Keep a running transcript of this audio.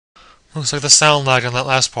Looks like the sound lag on that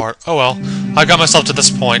last part. Oh well. I got myself to this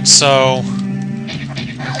point, so...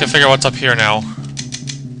 I can figure out what's up here now.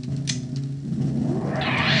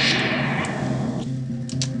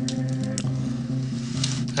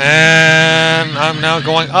 And I'm now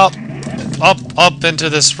going up, up into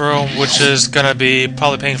this room, which is gonna be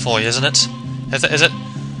probably painful, isn't it? Is it?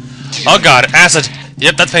 Oh god, acid!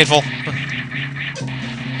 Yep, that's painful.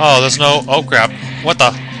 Oh, there's no... Oh crap. What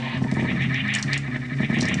the...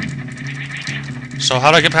 So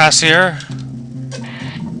how do I get past here?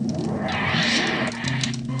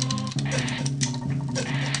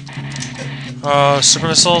 Super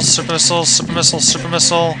missiles, super missiles, super missiles, super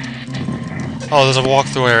missile. Oh, there's a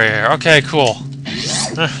walkthrough area here. Okay, cool.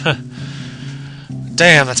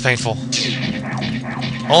 Damn, that's painful.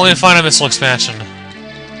 Only to find a missile expansion.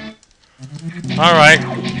 Alright.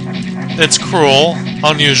 It's cruel,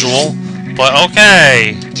 unusual, but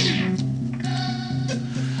okay.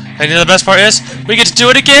 And you know the best part is, we get to do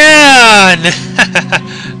it again!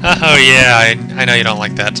 Oh yeah, I know you don't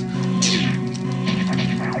like that.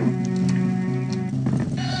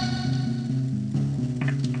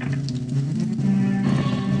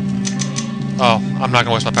 Oh, I'm not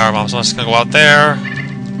gonna waste my power bomb, so I'm just gonna go out there.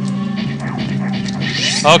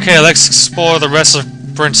 Okay, let's explore the rest of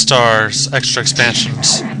Brinstar's extra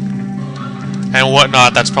expansions. And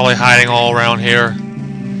whatnot that's probably hiding all around here.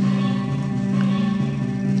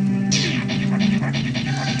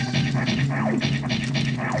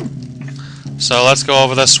 So let's go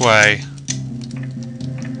over this way.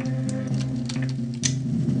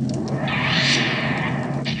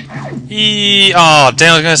 Eee! Oh,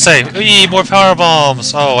 damn, I was gonna say, eee, more power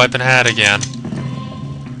bombs! Oh, I've been had again.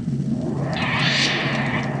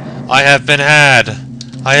 I have been had.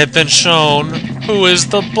 I have been shown who is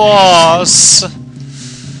the boss!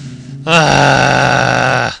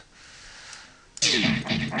 Ah.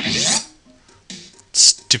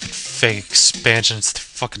 Stupid fake expansions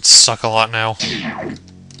fucking suck a lot now.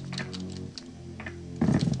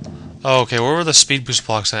 Okay, where were the speed boost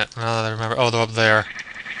blocks at? Now that I remember. Oh, they're up there.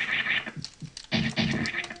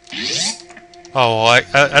 Oh, well,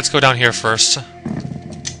 let's go down here first.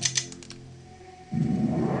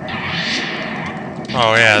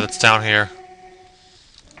 Oh yeah, that's down here.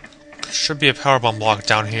 Should be a power bomb block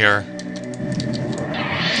down here.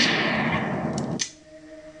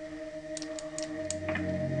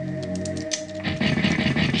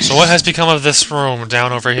 So what has become of this room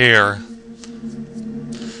down over here?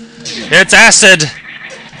 It's acid!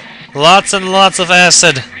 Lots and lots of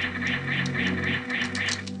acid!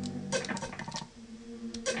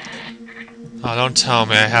 Oh, don't tell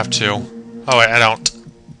me I have to. Oh wait, I don't.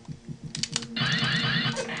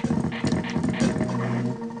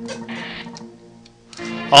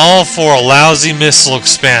 All for a lousy missile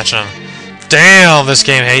expansion. Damn, this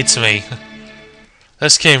game hates me.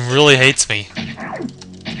 This game really hates me.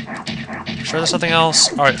 Sure there's something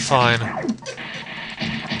else? Alright, fine.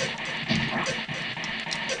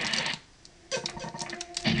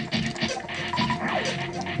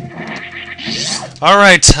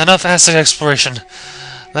 Alright, enough acid exploration.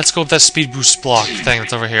 Let's go with that speed boost block thing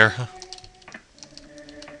that's over here.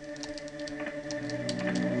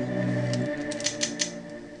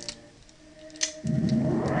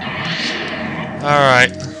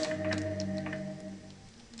 Alright.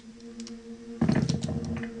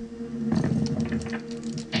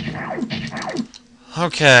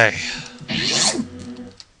 Okay.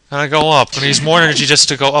 Gonna go up. Gonna use more energy just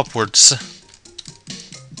to go upwards.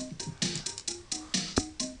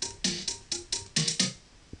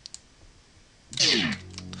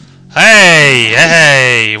 Hey!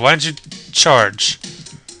 Hey! Why didn't you charge?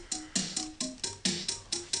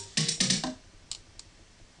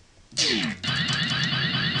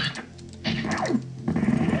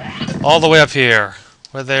 All the way up here,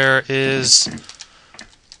 where there is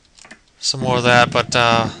some more of that, but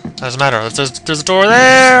doesn't matter. There's a door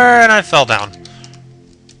there, and I fell down.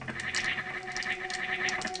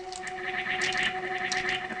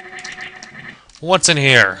 What's in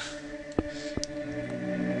here?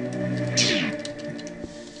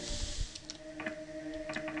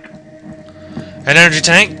 An energy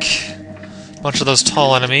tank. Bunch of those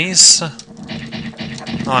tall enemies.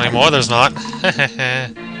 Not anymore, there's not.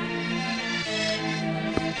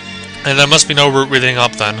 And there must be no route leading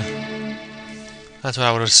up then. That's what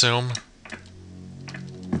I would assume.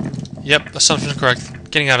 Yep, assumption correct.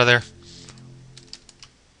 Getting out of there.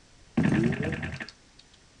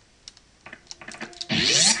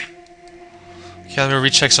 Okay, let me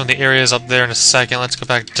recheck some of the areas up there in a second. Let's go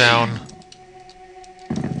back down.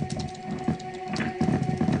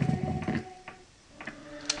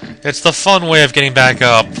 It's the fun way of getting back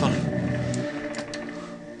up.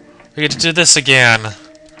 We get to do this again.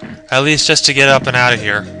 At least just to get up and out of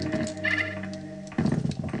here. I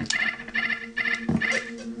don't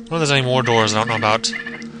know if there's any more doors I don't know about.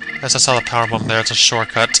 I guess I saw the power bomb there. It's a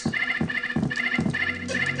shortcut.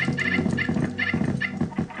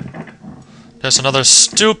 There's another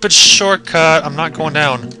stupid shortcut. I'm not going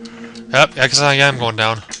down. Yep, I guess I am going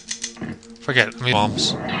down. Forget it. I mean,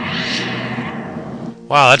 bombs.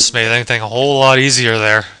 Wow, that just made anything a whole lot easier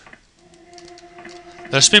there.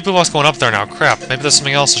 There's speed blue box going up there now. Crap, maybe there's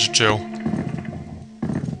something else I should do.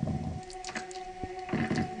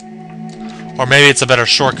 Or maybe it's a better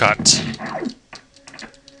shortcut.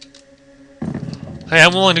 Hey,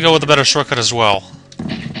 I'm willing to go with a better shortcut as well.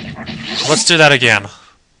 So let's do that again.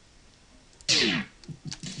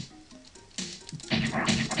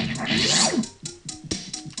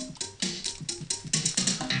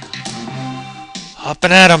 Up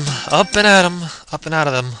and at 'em, up and at 'em, up and out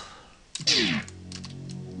of them.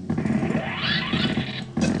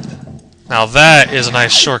 Now that is a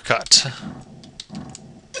nice shortcut.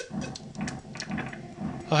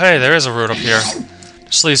 Oh hey, there is a route up here.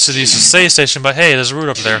 Just leads to the save station, but hey, there's a route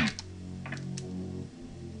up there.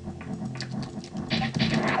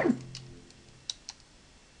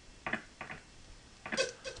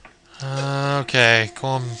 Okay,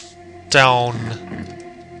 going down.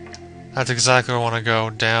 That's exactly where I want to go,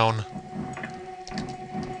 down.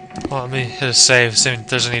 Well, let me hit a save, see if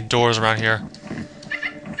there's any doors around here.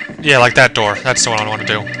 Yeah, like that door. That's the one I want to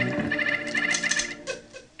do.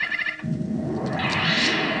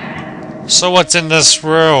 So what's in this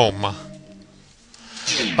room?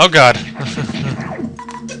 Oh god.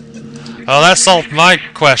 Oh, that solved my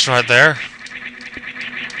question right there.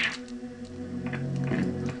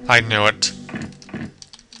 I knew it.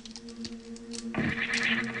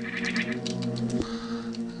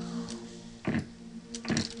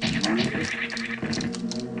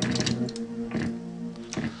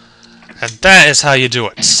 And that is how you do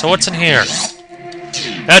it. So what's in here?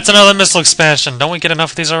 That's another missile expansion. Don't we get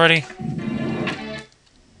enough of these already? And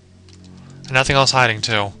nothing else hiding,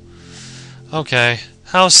 too. Okay.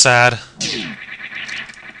 How sad.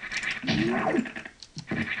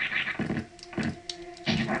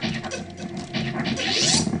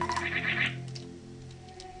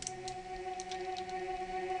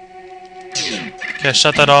 Okay,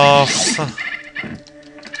 shut that off.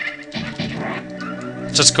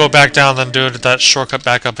 Just go back down, then do that shortcut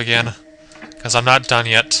back up again. Because I'm not done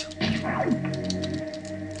yet.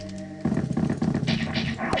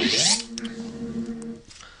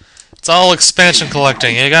 It's all expansion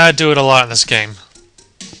collecting. You gotta do it a lot in this game.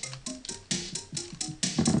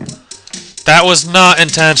 That was not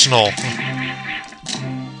intentional.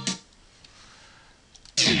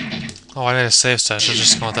 Oh, I made a save stat. I should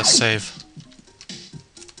just go with that save.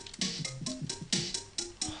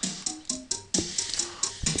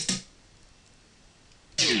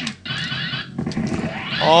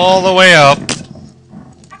 All the way up.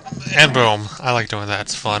 And boom. I like doing that.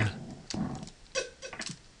 It's fun.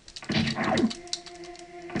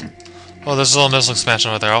 Oh, there's a little missile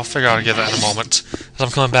expansion over there. I'll figure out how to get that in a moment. As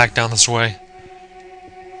I'm coming back down this way.